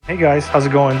Hey guys, how's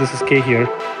it going? This is Kay here.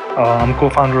 I'm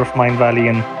co-founder of Mind Valley,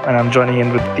 and I'm joining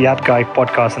in with the App Guy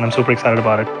podcast, and I'm super excited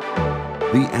about it.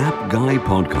 The App Guy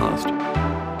podcast.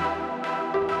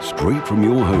 Straight from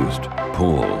your host,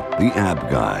 Paul, the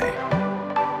App Guy.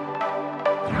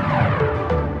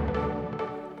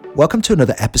 Welcome to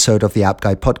another episode of the App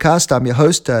Guy podcast. I'm your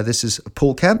host. This is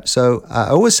Paul Kemp. So I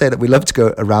always say that we love to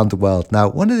go around the world. Now,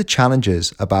 one of the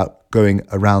challenges about going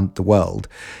around the world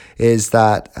is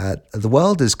that the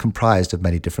world is comprised of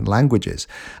many different languages.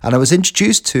 And I was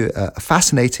introduced to a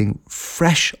fascinating,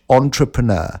 fresh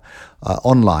entrepreneur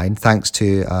online, thanks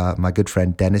to my good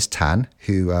friend Dennis Tan,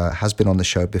 who has been on the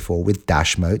show before with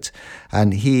Dashmote.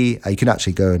 And you can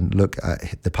actually go and look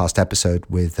at the past episode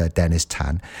with Dennis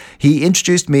Tan. He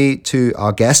introduced me to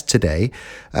our guest today.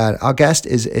 Our guest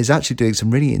is actually doing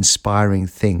some really inspiring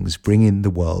things, bringing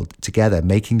the world together,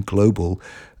 making global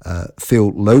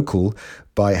feel local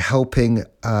by helping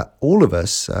all of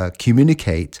us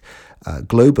communicate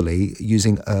globally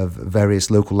using various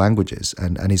local languages.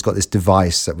 And he's got this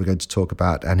device that we're going to talk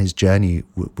about and his journey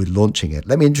with launching it.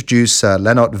 Let me introduce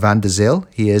Lennart van der Zyl.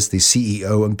 He is the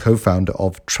CEO and co-founder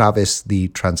of Travis the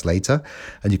Translator.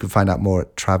 And you can find out more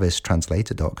at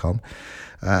travistranslator.com.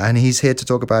 And he's here to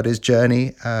talk about his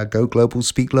journey, go global,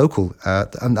 speak local.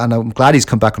 And I'm glad he's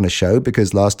come back on the show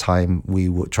because last time we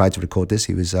tried to record this,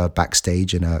 he was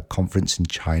backstage in a conference in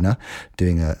China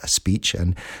doing a speech,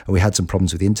 and we had some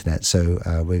problems with the internet. So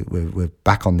we're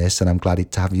back on this, and I'm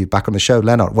glad to have you back on the show.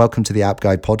 Lennart, welcome to the App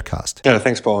Guy podcast. Yeah,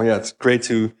 thanks, Paul. Yeah, it's great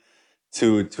to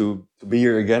be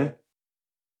here again.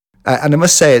 And I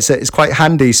must say, it's quite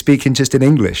handy speaking just in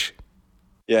English.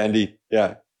 Yeah, indeed.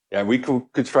 Yeah, we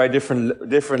could try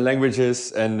different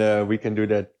languages, and we can do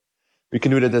that. We can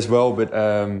do that as well. But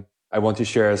I want to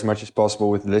share as much as possible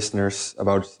with listeners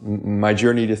about my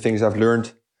journey, the things I've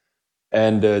learned,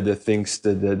 and the things,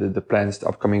 the plans, the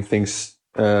upcoming things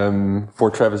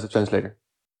for Travis the Translator.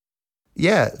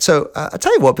 Yeah. So I'll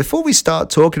tell you what, before we start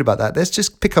talking about that, let's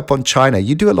just pick up on China.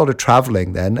 You do a lot of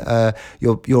traveling then.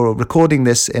 You're recording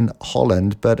this in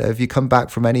Holland, but have you come back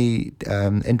from any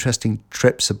interesting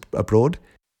trips abroad?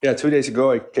 Yeah, 2 days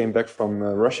ago I came back from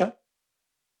Russia.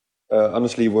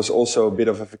 Honestly, it was also a bit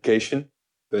of a vacation,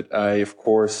 but I, of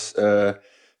course,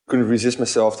 couldn't resist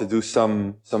myself to do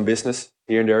some business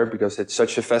here and there because it's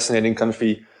such a fascinating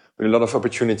country with a lot of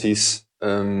opportunities,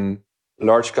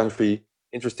 large country,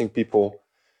 interesting people.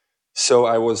 So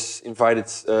I was invited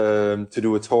to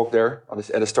do a talk there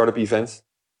at a startup event,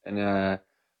 and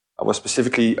I was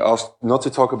specifically asked not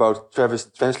to talk about Travis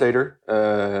the Translator,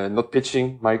 not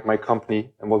pitching my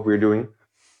company and what we're doing,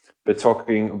 but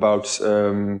talking about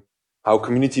how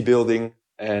community building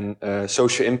and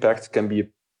social impact can be a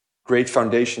great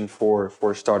foundation for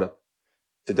a startup.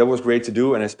 So that was great to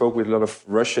do, and I spoke with a lot of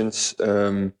Russians.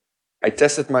 I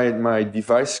tested my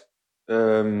device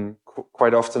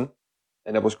quite often,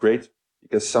 and that was great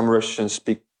because some Russians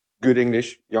speak good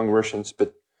English, young Russians,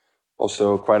 but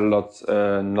also quite a lot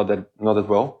not that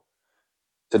well.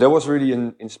 So that was really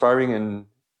inspiring and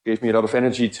gave me a lot of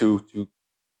energy to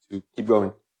keep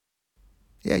going.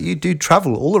 Yeah, you do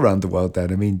travel all around the world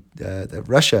then. I mean,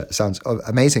 Russia sounds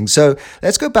amazing. So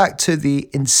let's go back to the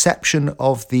inception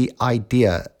of the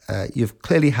idea. You've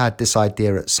clearly had this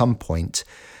idea at some point,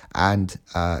 and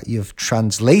you've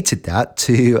translated that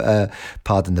to,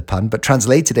 pardon the pun, but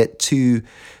translated it to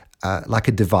like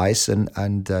a device,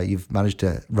 and you've managed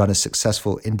to run a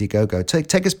successful Indiegogo.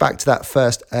 Take us back to that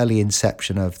first early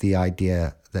inception of the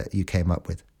idea that you came up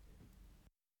with.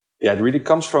 Yeah, it really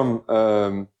comes from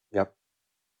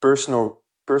personal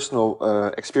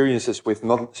experiences with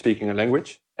not speaking a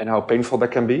language and how painful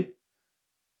that can be,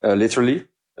 literally.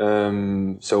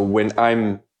 So when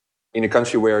I'm in a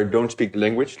country where I don't speak the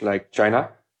language, like China,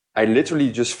 I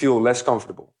literally just feel less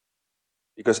comfortable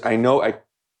because I know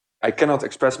I cannot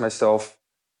express myself,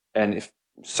 and if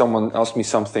someone asks me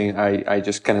something, I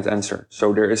just cannot answer.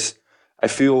 So I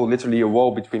feel literally a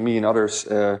wall between me and others,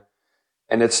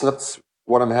 and it's not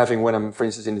what I'm having when I'm, for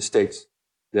instance, in the States.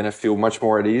 Then I feel much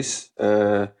more at ease.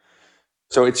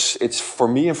 So it's for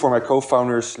me and for my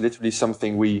co-founders literally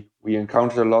something we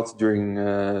encounter a lot during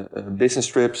business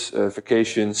trips,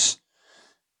 vacations,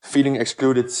 feeling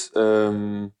excluded,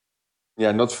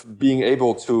 not being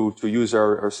able to use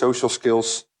our social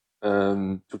skills.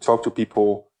 To talk to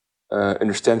people,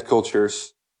 understand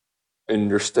cultures,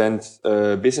 understand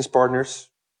business partners,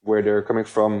 where they're coming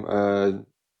from,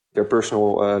 their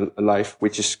personal life,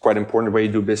 which is quite important when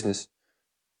you do business.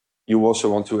 You also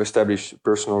want to establish a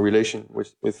personal relation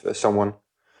with someone.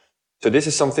 So this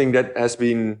is something that has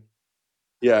been,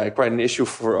 quite an issue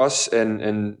for us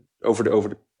and over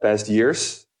the past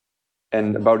years.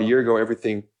 And about a year ago,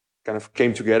 everything kind of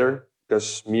came together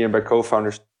because me and my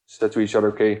co-founders said to each other,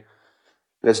 okay,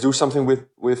 let's do something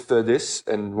with this.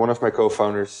 And one of my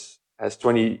co-founders has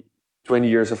 20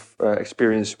 years of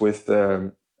experience with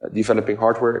developing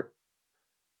hardware.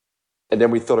 And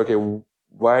then we thought, okay,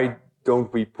 why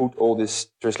don't we put all this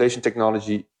translation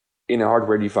technology in a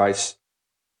hardware device,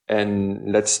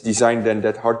 and let's design then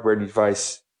that hardware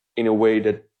device in a way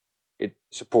that it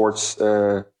supports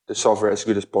the software as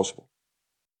good as possible.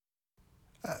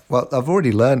 Well, I've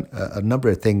already learned a number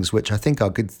of things which I think are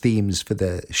good themes for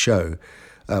the show.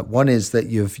 One is that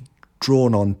you've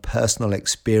drawn on personal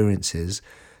experiences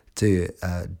to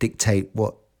dictate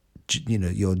what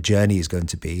your journey is going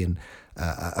to be, and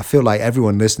I feel like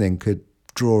everyone listening could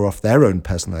draw off their own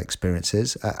personal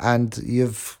experiences, and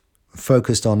you've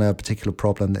focused on a particular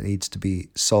problem that needs to be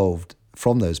solved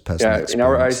from those personal experiences. In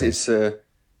our eyes,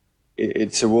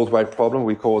 it's a worldwide problem.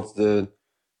 We call it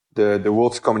the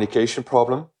world's communication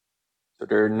problem. So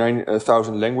there are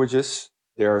 9,000 languages.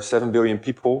 There are 7 billion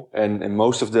people, and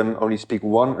most of them only speak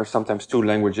one or sometimes two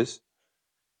languages.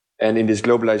 And in this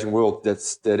globalizing world,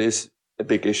 that is a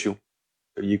big issue.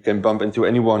 So you can bump into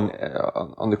anyone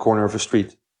on the corner of a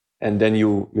street, and then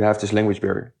you have this language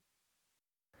barrier.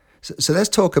 So let's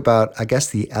talk about, I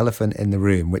guess, the elephant in the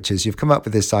room, which is you've come up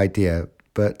with this idea,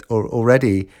 but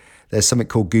already there's something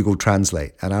called Google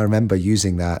Translate. And I remember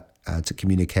using that to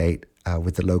communicate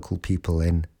with the local people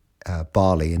in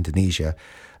Bali, Indonesia,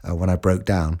 when I broke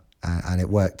down, and it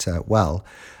worked well.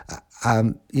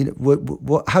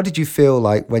 How did you feel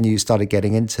like when you started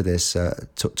getting into this,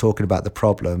 talking about the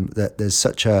problem, that there's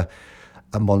such a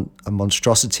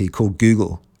monstrosity called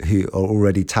Google who are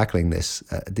already tackling this?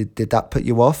 Did that put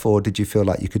you off, or did you feel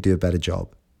like you could do a better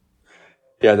job?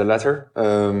 Yeah, the latter.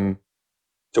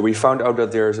 So we found out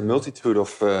that there's a multitude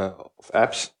of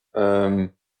apps,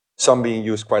 some being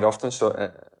used quite often, so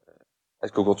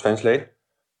as Google Translate,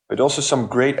 but also some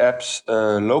great apps,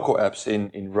 local apps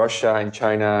in Russia, in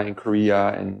China, in Korea,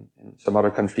 and some other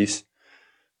countries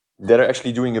that are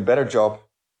actually doing a better job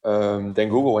than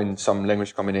Google in some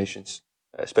language combinations,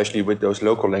 especially with those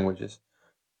local languages.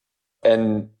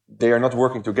 And they are not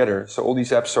working together. So all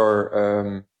these apps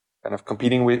are kind of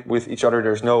competing with each other.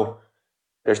 There's not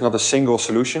a single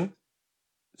solution.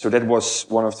 So that was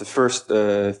one of the first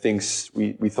things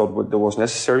we thought that was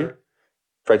necessary.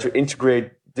 Try to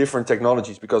integrate different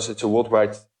technologies because it's a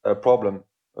worldwide problem.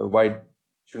 Why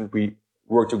shouldn't we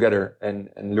work together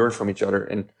and learn from each other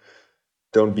and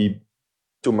don't be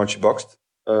too much boxed?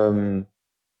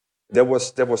 That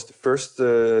was the first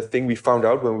thing we found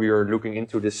out when we were looking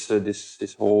into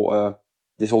this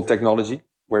whole technology,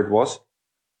 where it was.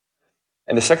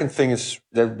 And the second thing is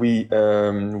that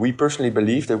we personally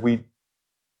believe that we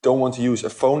don't want to use a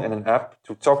phone and an app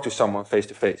to talk to someone face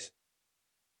to face.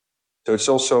 So it's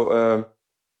also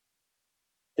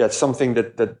it's something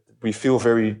that we feel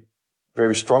very,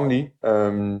 very strongly,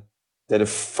 that a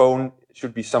phone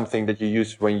should be something that you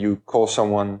use when you call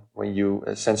someone, when you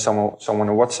send someone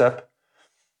a WhatsApp,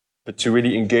 but to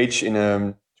really engage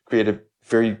to create a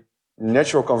very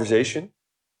natural conversation.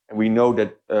 And we know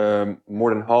that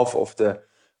more than half of the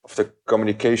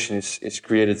communication is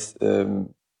created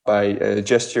by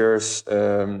gestures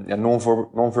and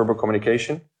non-verbal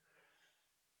communication.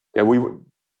 Yeah, when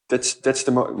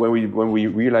we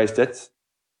realized that,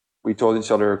 we told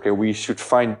each other, okay, we should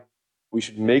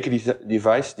make a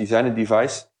design a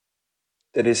device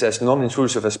that is as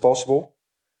non-intrusive as possible,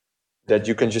 that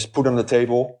you can just put on the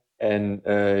table and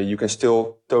you can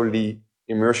still totally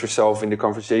immerse yourself in the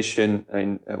conversation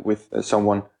and with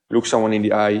someone, look someone in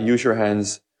the eye, use your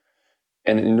hands.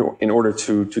 And in order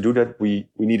to do that, we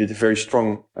needed a very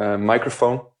strong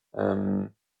microphone,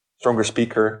 stronger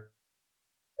speaker,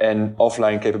 and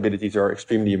offline capabilities are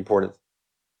extremely important.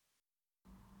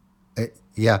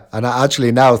 Yeah, and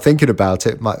actually now thinking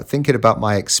about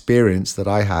my experience that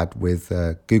I had with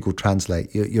Google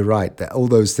Translate, you're right, that all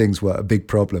those things were a big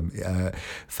problem.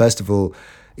 First of all,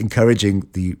 encouraging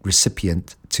the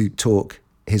recipient to talk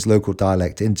his local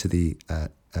dialect into the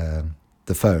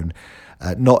phone,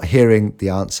 not hearing the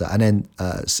answer, and then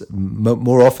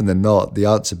more often than not, the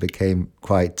answer became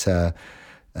quite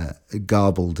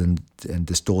garbled and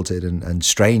distorted and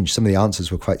strange. Some of the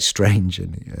answers were quite strange,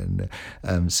 and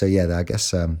so yeah, I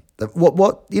guess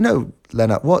what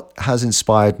Lennart, what has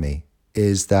inspired me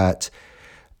is that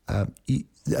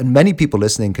and many people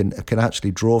listening can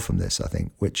actually draw from this, I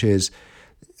think, which is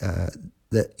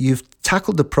that you've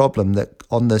tackled the problem that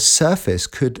on the surface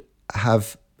could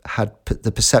have had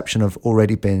the perception of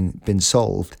already been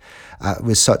solved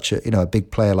with such a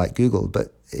big player like Google,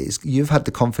 but you've had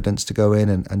the confidence to go in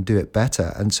and do it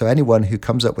better. And so anyone who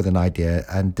comes up with an idea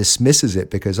and dismisses it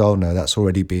because, oh no, that's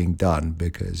already being done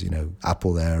because,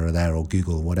 Apple or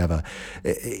Google or whatever,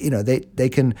 they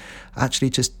can actually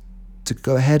just to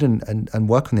go ahead and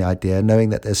work on the idea,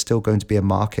 knowing that there's still going to be a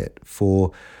market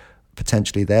for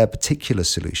potentially their particular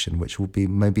solution, which will be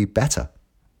maybe better.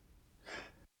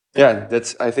 Yeah,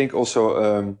 that's, I think,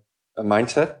 also a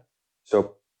mindset.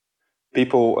 So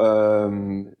people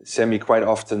send me quite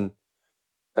often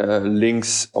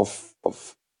links of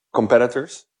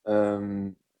competitors.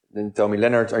 Then tell me,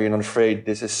 Leonard, are you not afraid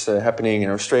this is happening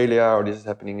in Australia or this is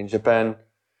happening in Japan?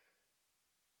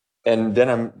 And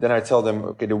then I tell them,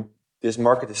 okay, this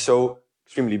market is so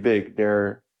extremely big.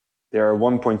 There are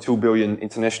 1.2 billion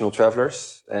international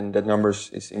travelers, and that number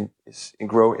is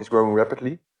growing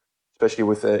rapidly, especially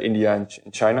with India and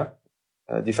China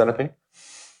developing.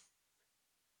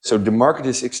 So the market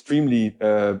is extremely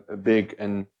big,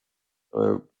 and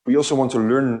we also want to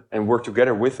learn and work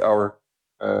together with our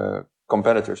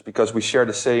competitors because we share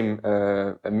the same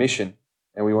mission,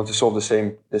 and we want to solve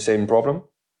the same problem.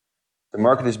 The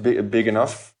market is big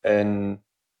enough, and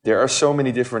there are so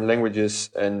many different languages,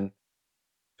 and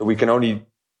so we can only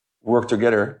work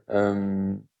together.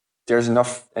 There's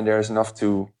enough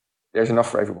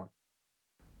for everyone.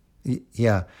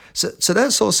 Yeah. So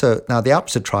that's also, now the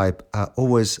Appster tribe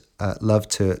always love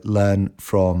to learn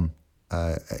from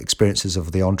experiences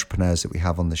of the entrepreneurs that we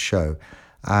have on the show.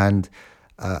 And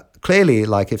clearly,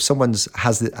 like if someone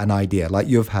has an idea, like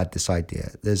you've had this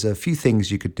idea, there's a few things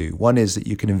you could do. One is that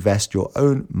you can invest your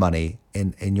own money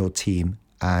in your team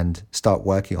and start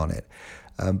working on it.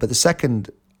 But the second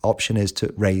option is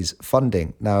to raise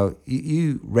funding. Now,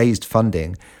 you raised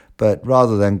funding, but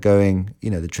rather than going,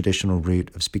 the traditional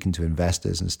route of speaking to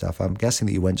investors and stuff, I'm guessing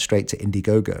that you went straight to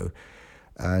Indiegogo.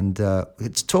 And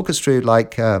talk us through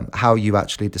how you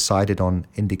actually decided on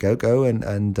Indiegogo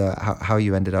and how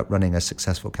you ended up running a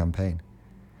successful campaign.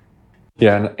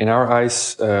 Yeah, in our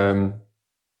eyes,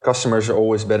 customers are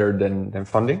always better than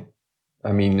funding.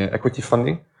 I mean, equity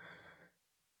funding.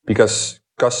 Because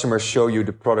customers show you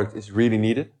the product is really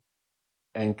needed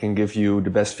and can give you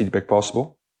the best feedback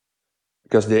possible.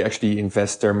 Because they actually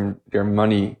invest their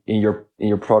money in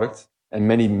your product.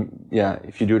 And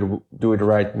if you do it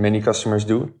right, many customers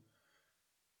do.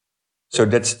 So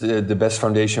that's the best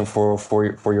foundation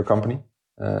for your company,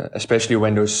 especially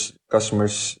when those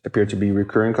customers appear to be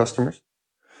recurring customers.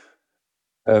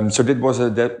 So that was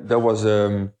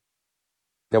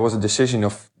a decision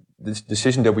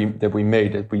that we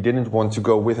made, that we didn't want to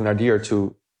go with an idea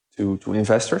to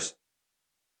investors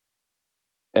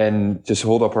and just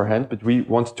hold up our hand, but we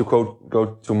wanted to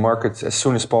go to markets as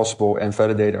soon as possible and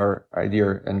validate our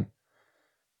idea and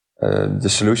the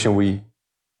solution we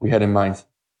had in mind.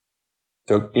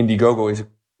 So Indiegogo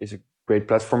is a great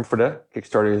platform for that.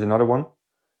 Kickstarter is another one.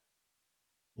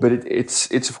 But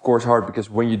it's of course hard because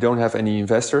when you don't have any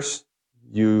investors,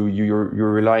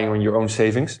 you're relying on your own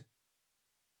savings.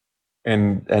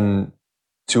 And in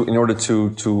order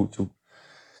to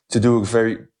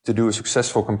do a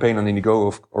successful campaign on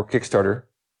Indiegogo or Kickstarter,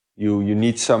 you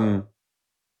need some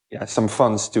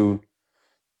funds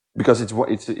because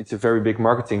it's a very big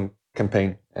marketing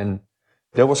campaign, and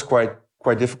that was quite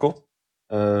difficult.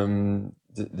 The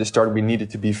start, we needed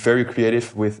to be very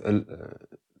creative with a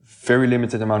very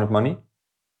limited amount of money.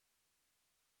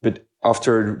 But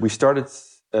after we started,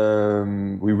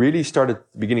 we really started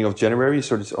at the beginning of January,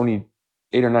 so it's only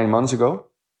 8 or 9 months ago.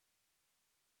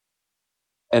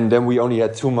 And then we only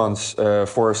had 2 months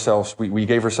for ourselves. We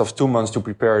gave ourselves 2 months to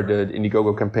prepare the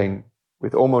Indiegogo campaign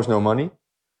with almost no money.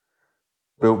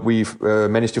 But we've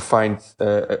managed to find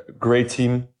a great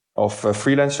team of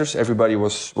freelancers. Everybody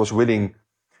was willing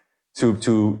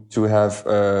to have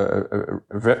a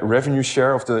revenue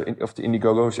share of the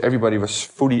Indiegogos. Everybody was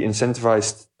fully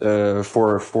incentivized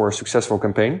for a successful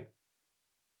campaign.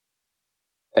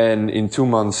 And in 2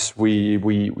 months, we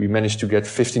managed to get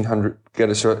 1,500, get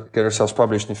ourselves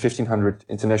published in 1,500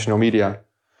 international media,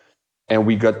 and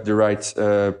we got the right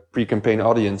pre-campaign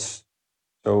audience,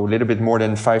 so a little bit more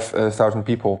than 5,000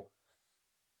 people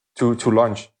to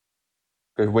launch.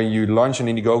 Because when you launch an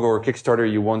Indiegogo or Kickstarter,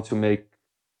 you want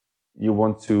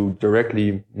to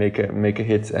directly make a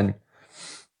hit and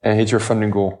hit your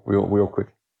funding goal real quick.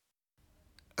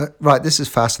 Right, this is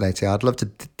fascinating. I'd love to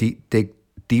dig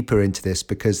deeper into this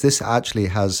because this actually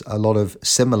has a lot of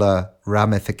similar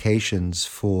ramifications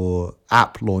for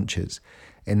app launches,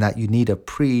 in that you need a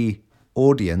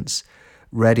pre-audience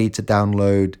ready to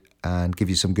download and give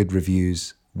you some good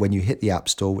reviews when you hit the App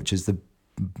Store, which is the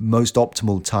most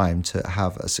optimal time to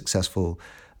have a successful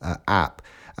app.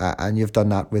 and you've done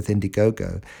that with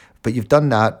Indiegogo, but you've done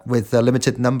that with a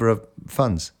limited number of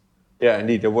funds. Yeah,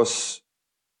 indeed. It was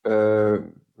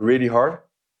really hard.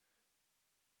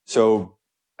 So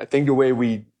I think the way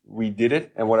we did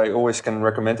it, and what I always can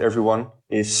recommend everyone,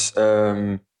 is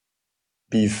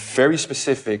be very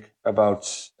specific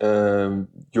about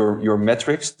your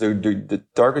metrics, the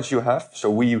targets you have. So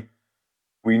we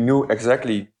knew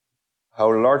exactly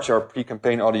how large our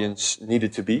pre-campaign audience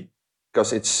needed to be,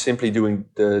 because it's simply doing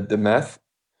the math.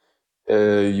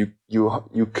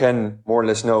 You can more or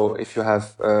less know if you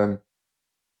have an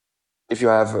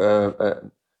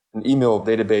email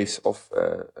database of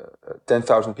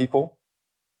 10,000 people.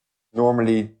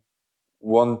 Normally,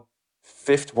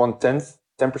 1/5, 1/10,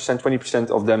 10%,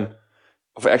 20% of them,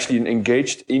 of actually an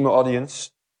engaged email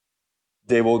audience,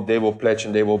 they will pledge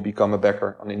and they will become a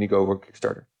backer on Indiegogo or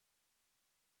Kickstarter.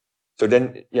 So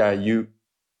then, yeah, you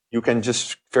can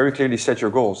just very clearly set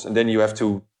your goals, and then you have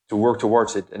to work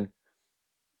towards it. And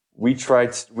we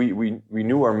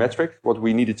knew our metric, what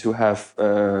we needed to have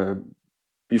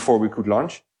before we could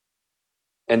launch,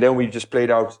 and then we just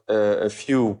played out a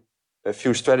few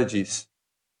strategies,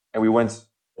 and we went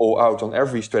all out on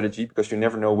every strategy, because you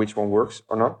never know which one works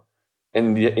or not.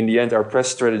 And in the end, our press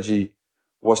strategy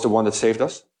was the one that saved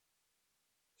us.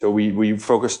 So we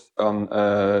focused on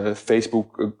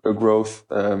Facebook growth,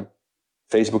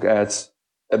 Facebook ads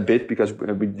a bit, because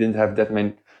we didn't have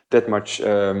that much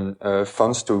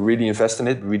funds to really invest in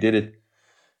it. We did it,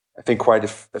 I think, quite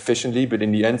efficiently. But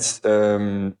in the end,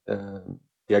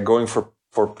 going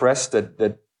for press,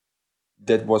 that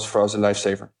was for us a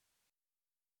lifesaver.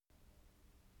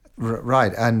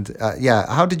 Right. And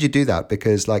how did you do that?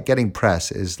 Because like getting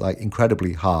press is like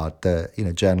incredibly hard.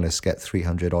 Journalists get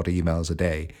 300 odd emails a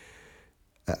day.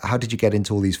 How did you get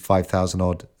into all these 5,000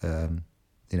 odd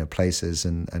places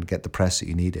and get the press that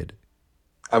you needed?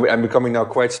 I'm becoming now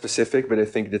quite specific, but I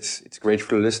think it's great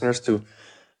for the listeners to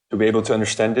be able to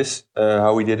understand this,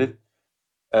 how we did it.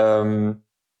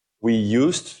 We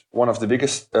used one of the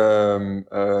biggest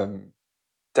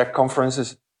tech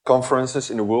conferences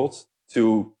in the world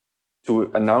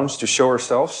to announce, to show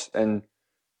ourselves, and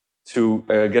to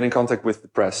get in contact with the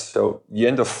press. So the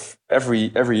end of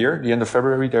every year, the end of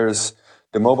February, there is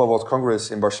the Mobile World Congress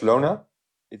in Barcelona.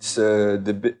 It's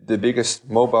the biggest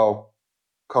mobile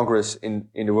congress in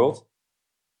the world.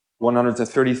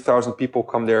 130,000 people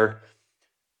come there,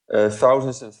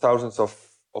 thousands and thousands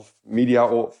of media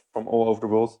from all over the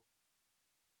world.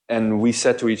 And we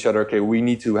said to each other, okay, we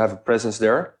need to have a presence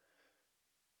there.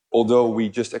 Although we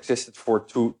just existed for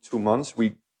two months,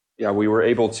 we were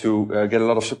able to get a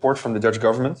lot of support from the Dutch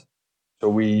government. So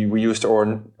we used our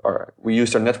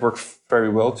network very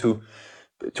well to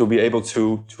be able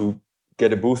to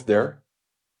get a booth there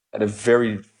at a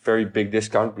very, very big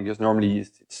discount, because normally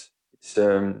it's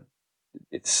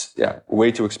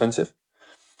way too expensive.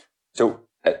 So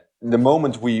at the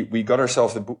moment we got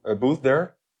ourselves a booth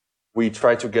there, we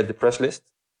tried to get the press list,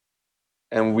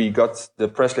 and we got the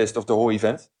press list of the whole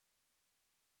event.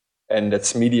 And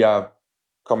that's media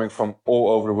coming from all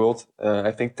over the world.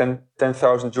 I think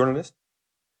 10,000 journalists.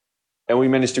 And we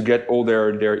managed to get all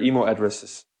their email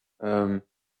addresses.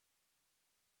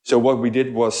 So what we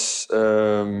did was,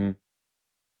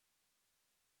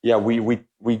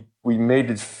 we made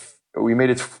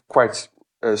it quite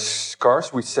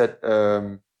scarce. We said,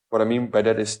 what I mean by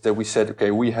that is that we said,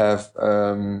 okay, we have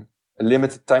a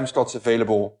limited time slots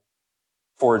available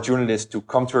for a journalist to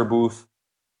come to our booth,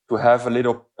 to have a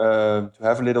little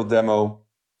demo,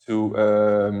 to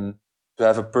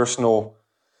have a personal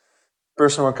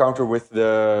encounter with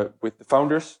the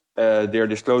founders. They're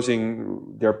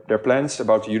disclosing their plans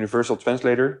about the universal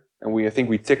translator, and I think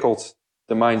we tickled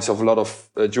the minds of a lot of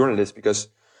journalists, because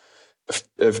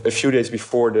a few days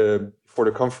before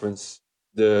the conference,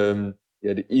 the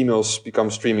emails become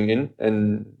streaming in,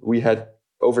 and we had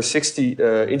over 60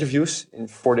 interviews in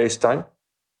 4 days' time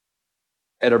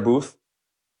at our booth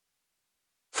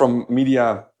from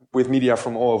media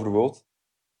from all over the world.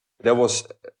 That was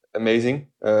amazing.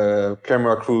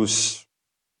 Camera crews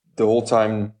the whole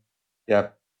time,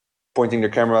 pointing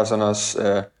their cameras on us.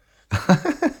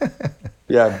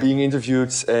 Being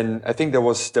interviewed, and I think there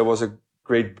was a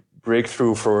great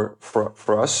breakthrough for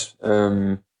us.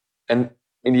 And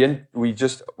in the end,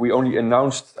 we only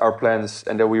announced our plans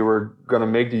and that we were gonna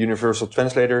make the universal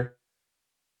translator.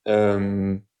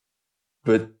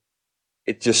 But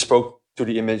it just spoke to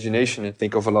the imagination, I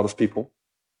think, of a lot of people,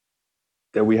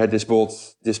 that we had this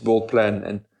bold plan.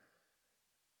 And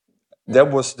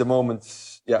that was the moment.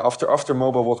 After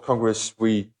Mobile World Congress,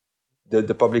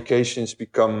 the publications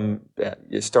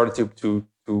started to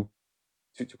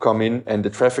to come in, and the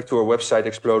traffic to our website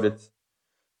exploded.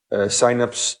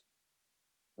 Signups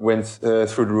went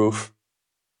through the roof.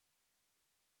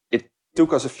 It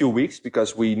took us a few weeks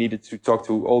because we needed to talk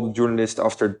to all the journalists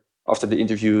after the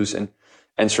interviews and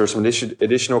answer some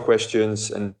additional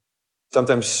questions, and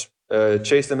sometimes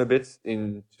chase them a bit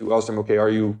to ask them, okay, are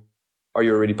you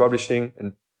already publishing?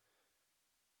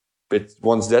 But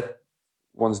once that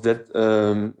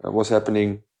was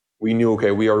happening, we knew,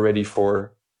 okay, we are ready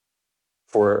for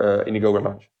Indiegogo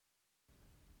launch.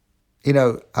 In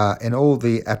all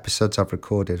the episodes I've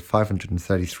recorded,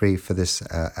 533 for this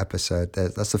episode,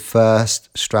 that's the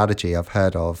first strategy I've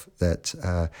heard of that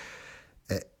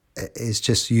is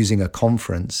just using a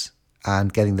conference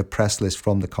and getting the press list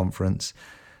from the conference.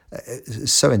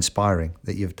 It's so inspiring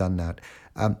that you've done that.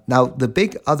 Now, the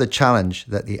big other challenge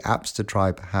that the Appster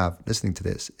tribe have listening to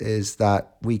this is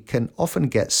that we can often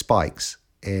get spikes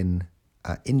in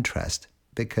interest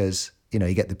because,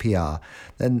 you get the PR.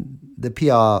 Then the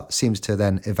PR seems to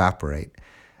then evaporate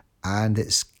and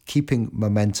it's keeping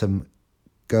momentum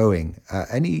going.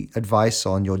 Any advice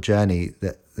on your journey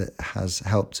that has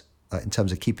helped in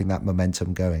terms of keeping that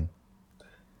momentum going?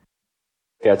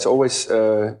 Yeah, it's always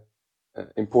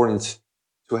important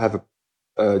to have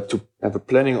a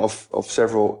planning of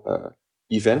several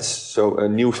events. So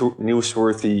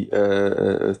newsworthy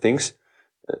things,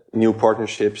 new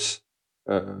partnerships,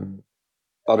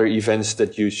 other events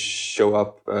that you show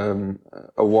up,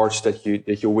 awards that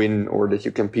you win or that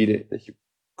you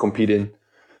compete in.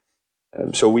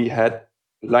 So we had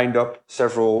lined up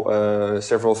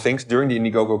several things during the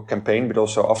Indiegogo campaign, but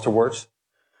also afterwards.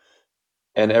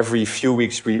 And every few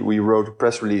weeks we wrote a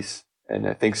press release. And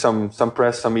I think some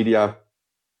press, some media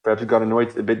perhaps got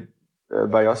annoyed a bit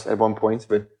by us at one point,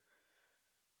 but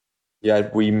yeah,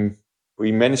 we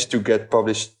managed to get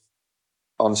published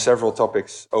on several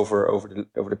topics over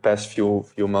the past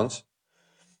few months.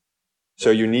 So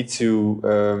you need to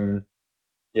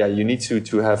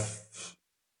have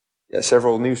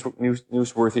several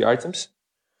newsworthy items.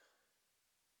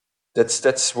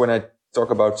 That's when I talk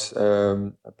about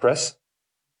press,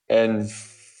 and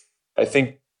I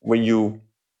think when you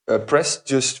press,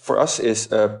 just for us is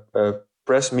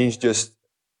press means just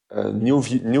new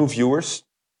viewers,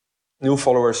 new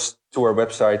followers to our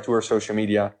website, to our social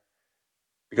media.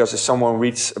 Because if someone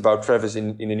reads about Travis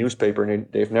in a newspaper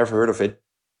and they've never heard of it,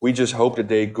 we just hope that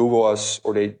they Google us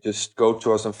or they just go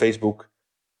to us on Facebook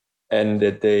and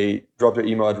that they drop their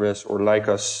email address or like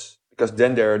us, because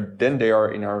then they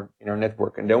are in our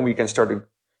network, and then we can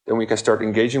start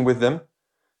engaging with them,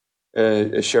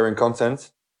 sharing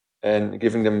content and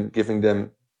giving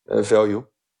them value.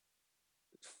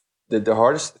 The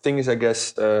hardest thing is, I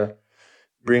guess,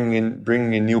 bringing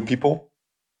in new people,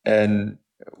 and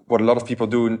what a lot of people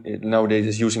do nowadays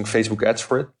is using Facebook ads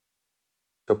for it,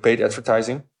 so paid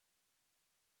advertising.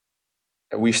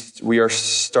 And we are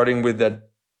starting with that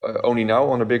only now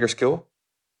on a bigger scale.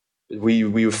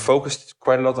 We focused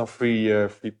quite a lot on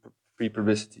free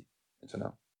publicity until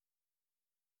now.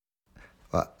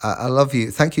 Well, I love you.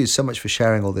 Thank you so much for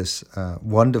sharing all this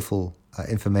wonderful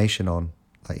information on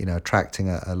attracting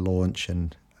a launch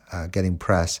and getting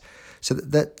press. So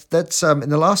that's in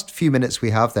the last few minutes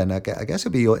we have then, I guess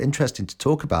it'll be interesting to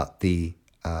talk about the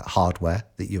hardware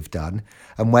that you've done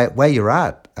and where you're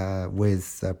at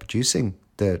with producing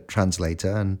the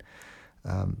translator and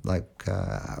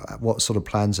what sort of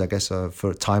plans, I guess,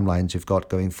 for timelines you've got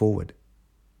going forward.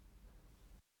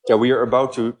 Yeah, we are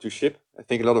about to ship. I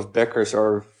think a lot of backers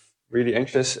are really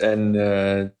anxious and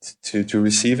to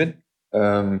receive it.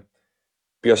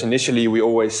 Because initially we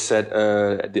always said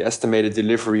the estimated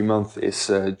delivery month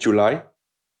is July,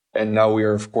 and now we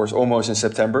are of course almost in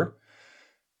September.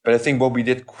 But I think what we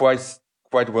did quite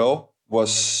well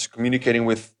was communicating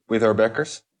with our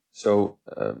backers. So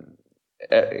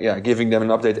giving them an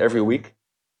update every week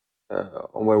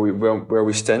on where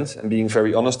we stand and being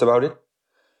very honest about it.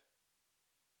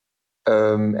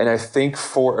 And I think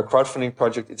for a crowdfunding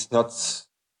project, it's not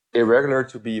irregular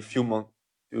to be a few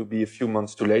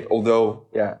months too late. Although,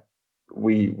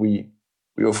 we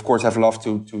of course have loved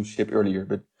to ship earlier,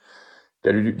 but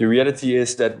the reality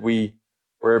is that we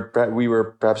were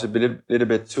perhaps a little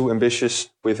bit too ambitious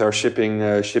with our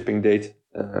shipping date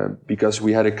because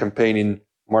we had a campaign in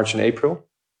March and April,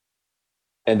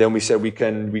 and then we said we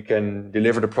can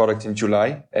deliver the product in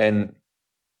July. And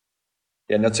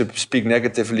not to speak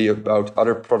negatively about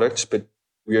other products, but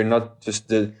we are not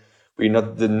the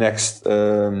next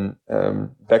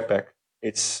backpack.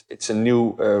 It's a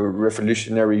new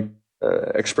revolutionary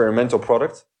experimental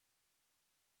product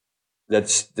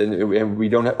we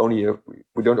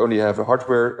don't only have a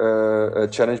hardware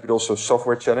challenge, but also a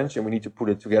software challenge, and we need to put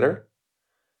it together.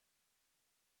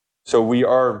 So we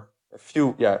are a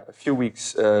few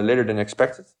weeks later than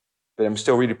expected, but I'm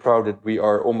still really proud that we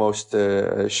are almost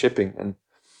shipping, and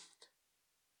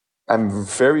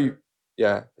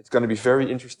it's going to be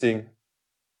very interesting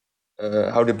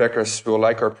how the backers will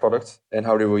like our product and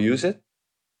how they will use it.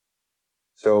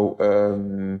 So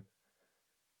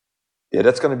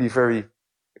that's going to be very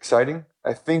exciting.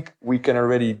 I think we can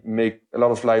already make a lot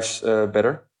of lives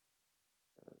better.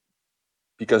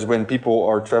 Because when people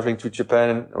are traveling to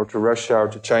Japan or to Russia or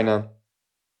to China,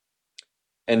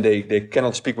 and they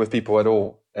cannot speak with people at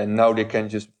all, and now they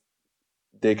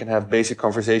can have basic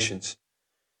conversations.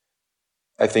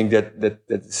 I think that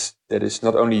is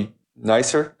not only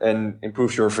nicer and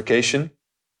improves your vacation,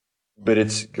 but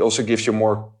it also gives you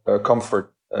more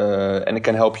comfort, and it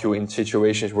can help you in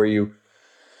situations where you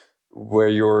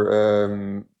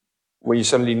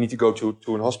suddenly need to go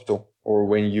to an hospital, or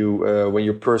when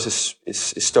your purse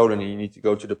is stolen and you need to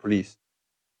go to the police.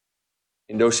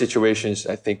 In those situations,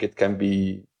 I think it can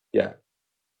be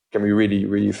really,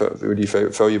 really, really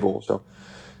valuable. So.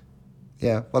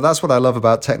 Yeah, well, that's what I love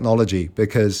about technology,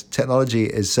 because technology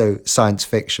is so science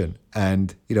fiction.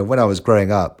 And, when I was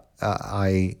growing up,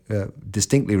 I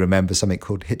distinctly remember something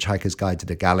called Hitchhiker's Guide to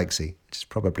the Galaxy, which is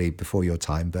probably before your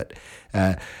time, but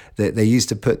they used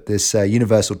to put this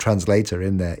universal translator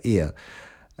in their ear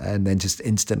and then just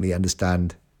instantly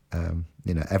understand,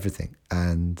 everything.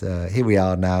 And here we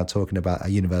are now talking about a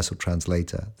universal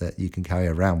translator that you can carry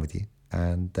around with you,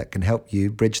 and that can help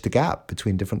you bridge the gap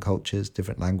between different cultures,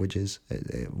 different languages.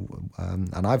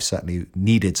 And I've certainly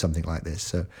needed something like this.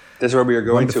 So that's where we are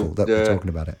going wonderful that we're talking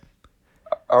about it.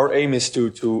 Our aim is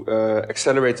to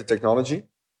accelerate the technology.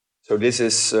 So this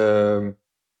is, for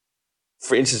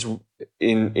instance,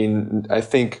 I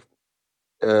think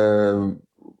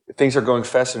things are going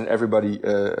faster than everybody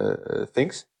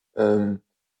thinks.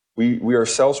 We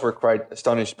ourselves were quite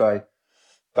astonished by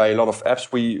a lot of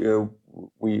apps we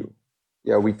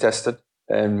tested,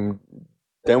 and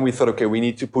then we thought, okay, we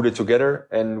need to put it together,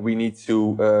 and we need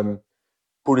to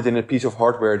put it in a piece of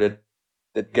hardware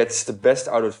that gets the best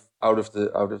out of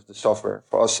the software.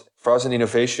 For us, an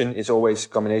innovation is always a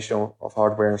combination of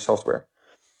hardware and software,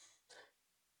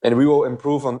 and we will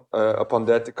improve upon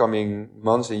that the coming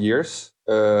months and years.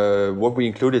 What we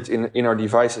included in our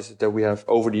devices is that we have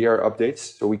over-the-air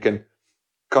updates, so we can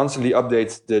constantly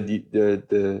update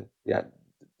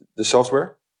the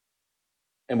software,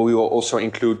 and we will also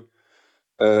include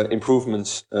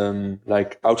improvements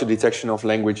like auto detection of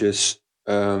languages,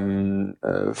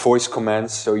 voice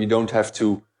commands, so you don't have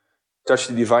to touch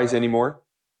the device anymore.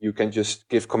 You can just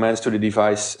give commands to the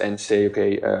device and say,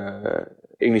 okay,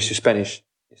 English to Spanish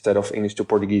instead of English to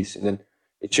Portuguese, and then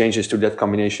it changes to that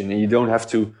combination, and you don't have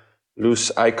to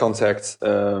lose eye contact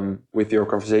with your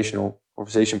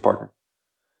conversation partner.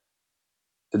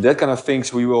 So that kind of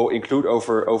things we will include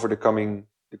over the coming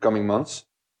months.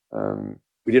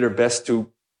 We did our best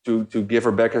to give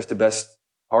our backers the best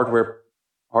hardware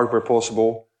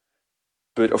possible,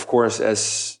 but of course,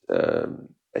 as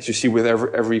you see with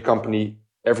every company,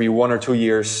 every 1 or 2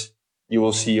 years you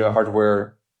will see a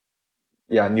hardware,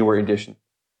 newer edition.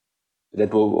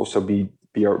 That will also be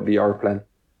our plan.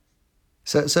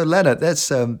 So Lennart,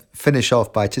 let's finish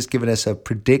off by just giving us a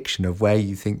prediction of where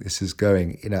you think this is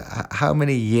going. How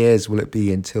many years will it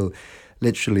be until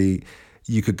literally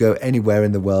you could go anywhere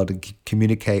in the world and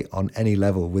communicate on any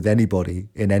level with anybody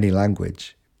in any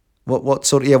language? What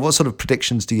sort of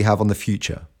predictions do you have on the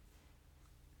future?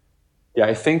 Yeah,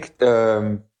 I think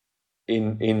in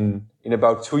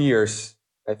about 2 years,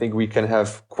 I think we can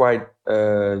have quite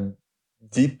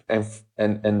deep and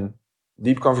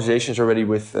deep conversations already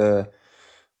with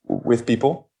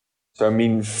people. So I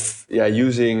mean,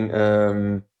 using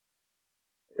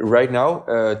right now,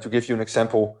 to give you an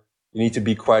example, you need to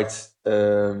be quite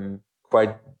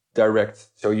direct.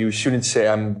 So you shouldn't say,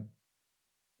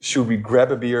 should we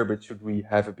grab a beer, but should we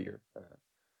have a beer?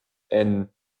 And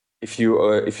if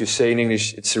you say in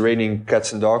English, it's raining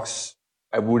cats and dogs,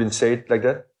 I wouldn't say it like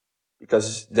that,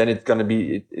 because then it's going to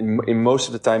be, in most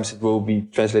of the times, it will be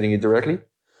translating it directly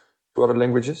to other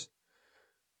languages.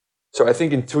 So I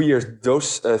think in 2 years,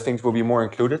 those things will be more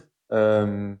included.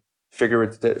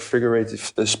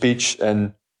 Figurative speech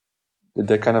and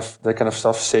that kind of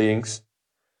stuff, sayings.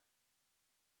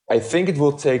 I think it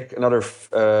will take another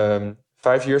 5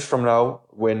 years from now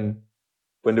when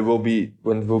it will be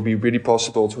really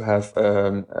possible to have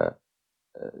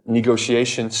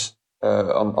negotiations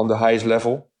on the highest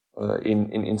level in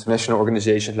international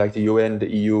organizations like the UN, the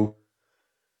EU,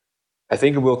 I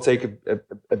think it will take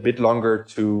a bit longer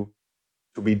to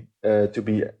be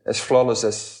as flawless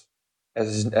as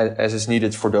is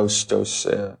needed for those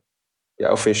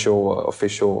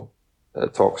official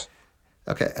talks.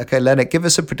 Okay, Leonard, give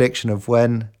us a prediction of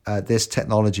when this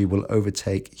technology will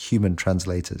overtake human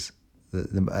translators,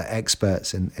 the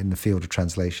experts in the field of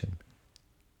translation.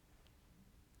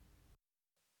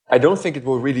 I don't think it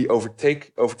will really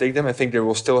overtake them. I think they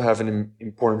will still have an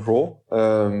important role.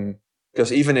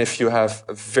 Because even if you have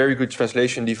a very good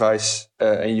translation device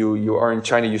and you are in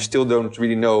China, you still don't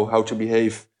really know how to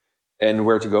behave and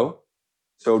where to go.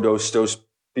 So those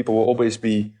people will always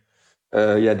be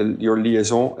your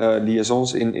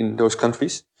liaisons in those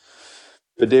countries.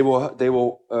 But they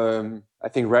will. I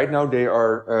think right now they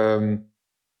are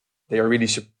really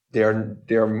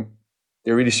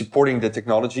supporting the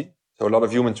technology. So a lot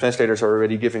of human translators are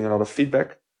already giving a lot of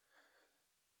feedback.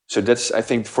 So that's, I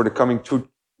think, for the coming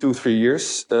 2-3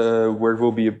 years, where it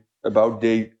will be about.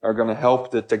 They are going to help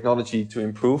the technology to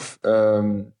improve,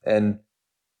 and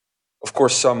of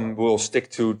course some will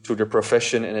stick to their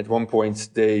profession, and at one point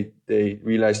they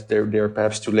realize they're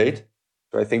perhaps too late.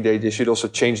 So I think they should also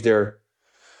change their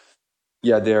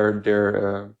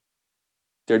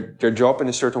job in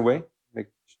a certain way.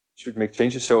 Should make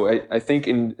changes. So I think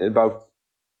in about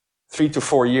 3 to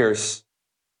 4 years,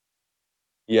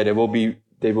 they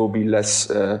will be less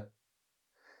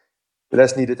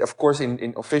needed. Of course,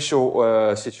 in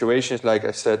official situations, like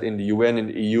I said, in the UN and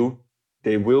the EU,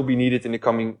 they will be needed in the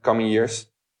coming years.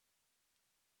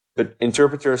 But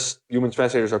interpreters, human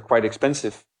translators, are quite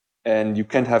expensive, and you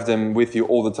can't have them with you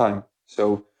all the time.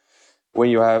 So when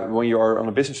you are on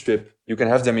a business trip, you can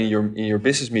have them in your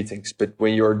business meetings. But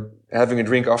when you're having a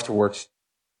drink afterwards,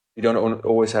 you don't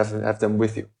always have them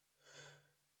with you.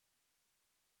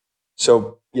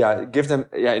 So give them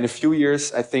in a few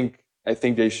years. I think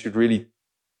they should really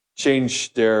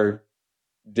change their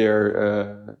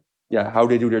how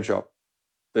they do their job.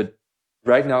 But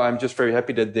right now, I'm just very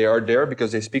happy that they are there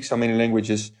because they speak so many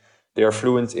languages. They are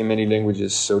fluent in many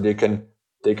languages, so they can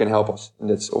help us, and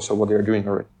that's also what they are doing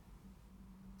already.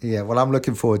 Yeah, well, I'm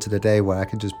looking forward to the day where I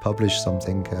can just publish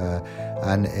something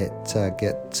and it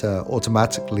get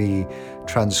automatically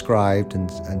transcribed and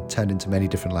turned into many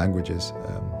different languages.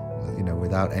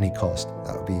 Without any cost.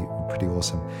 That would be pretty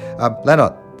awesome.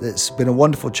 Leonard, it's been a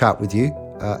wonderful chat with you.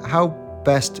 How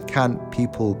best can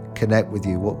people connect with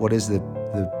you? What is the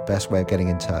best way of getting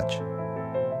in touch?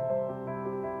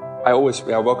 I always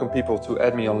welcome people to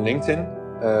add me on LinkedIn,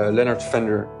 Leonard van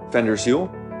der Ziel.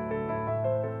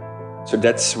 So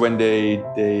that's when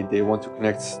they want to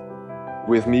connect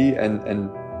with me and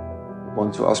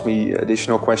want to ask me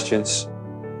additional questions,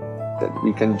 that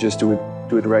we can just do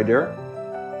it right there.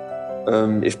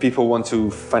 If people want to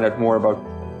find out more about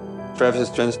Travis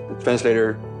as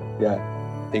translator, I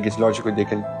think it's logical they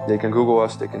can Google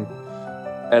us. They can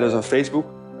add us on Facebook.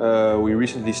 We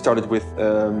recently started with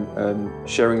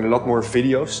sharing a lot more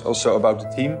videos, also about the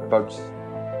team, about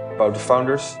the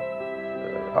founders,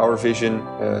 our vision,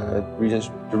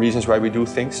 the reasons why we do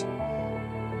things.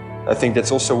 I think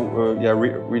that's also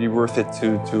really worth it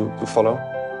to follow.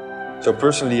 So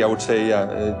personally, I would say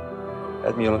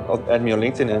add me on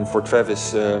LinkedIn, and for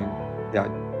Travis,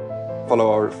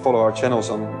 follow our channels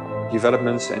on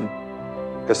developments, and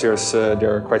because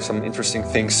there are quite some interesting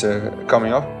things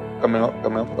coming up.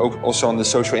 Also on the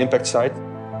social impact side,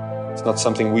 it's not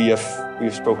something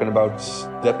we've spoken about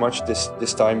that much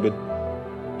this time, but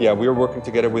we are working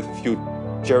together with a few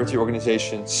charity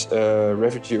organizations,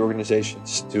 refugee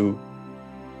organizations, to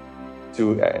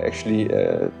actually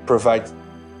provide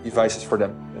devices for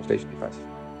them, translation devices.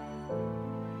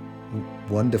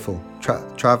 Wonderful.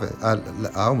 Travis, I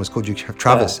almost called you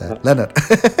Travis there. Leonard.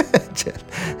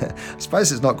 I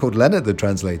suppose it's not called Leonard the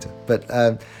translator, but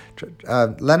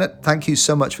Leonard, thank you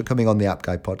so much for coming on the App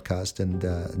Guy podcast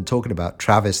and talking about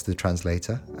Travis the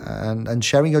translator and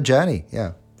sharing your journey.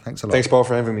 Yeah, thanks a lot. Thanks, Paul,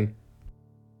 for having me.